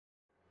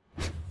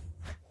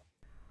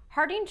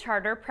Harding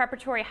Charter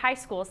Preparatory High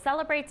School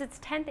celebrates its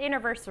 10th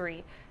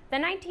anniversary. The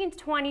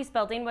 1920s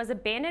building was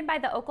abandoned by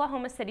the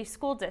Oklahoma City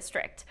School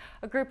District.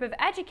 A group of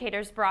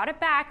educators brought it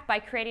back by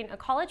creating a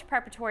college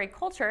preparatory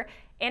culture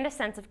and a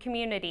sense of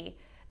community.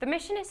 The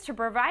mission is to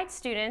provide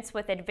students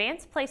with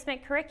advanced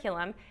placement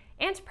curriculum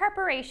and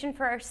preparation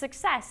for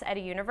success at a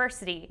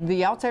university.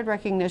 The outside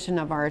recognition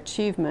of our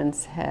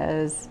achievements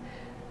has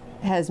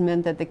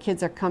meant that the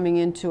kids are coming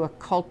into a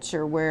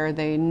culture where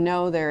they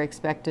know they're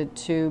expected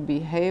to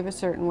behave a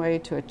certain way,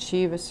 to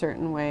achieve a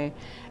certain way,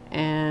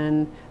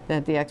 and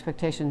that the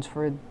expectations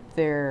for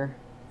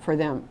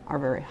them are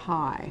very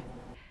high.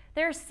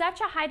 There is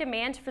such a high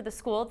demand for the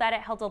school that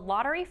it held a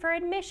lottery for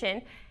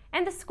admission,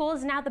 and the school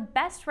is now the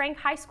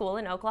best-ranked high school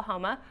in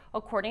Oklahoma,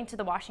 according to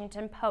the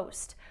Washington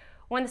Post.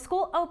 When the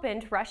school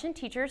opened, Russian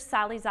teacher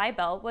Sally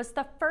Zybel was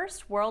the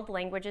first world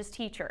languages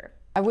teacher.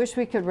 I wish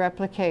we could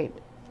replicate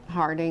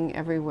Harding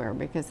everywhere,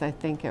 because I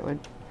think it would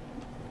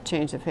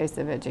change the face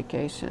of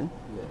education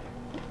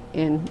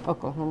in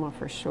Oklahoma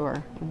for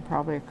sure, and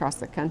probably across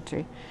the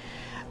country.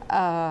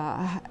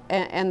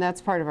 And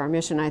that's part of our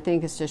mission, I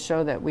think, is to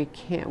show that we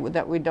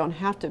don't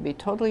have to be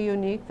totally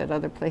unique, that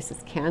other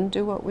places can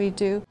do what we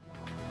do.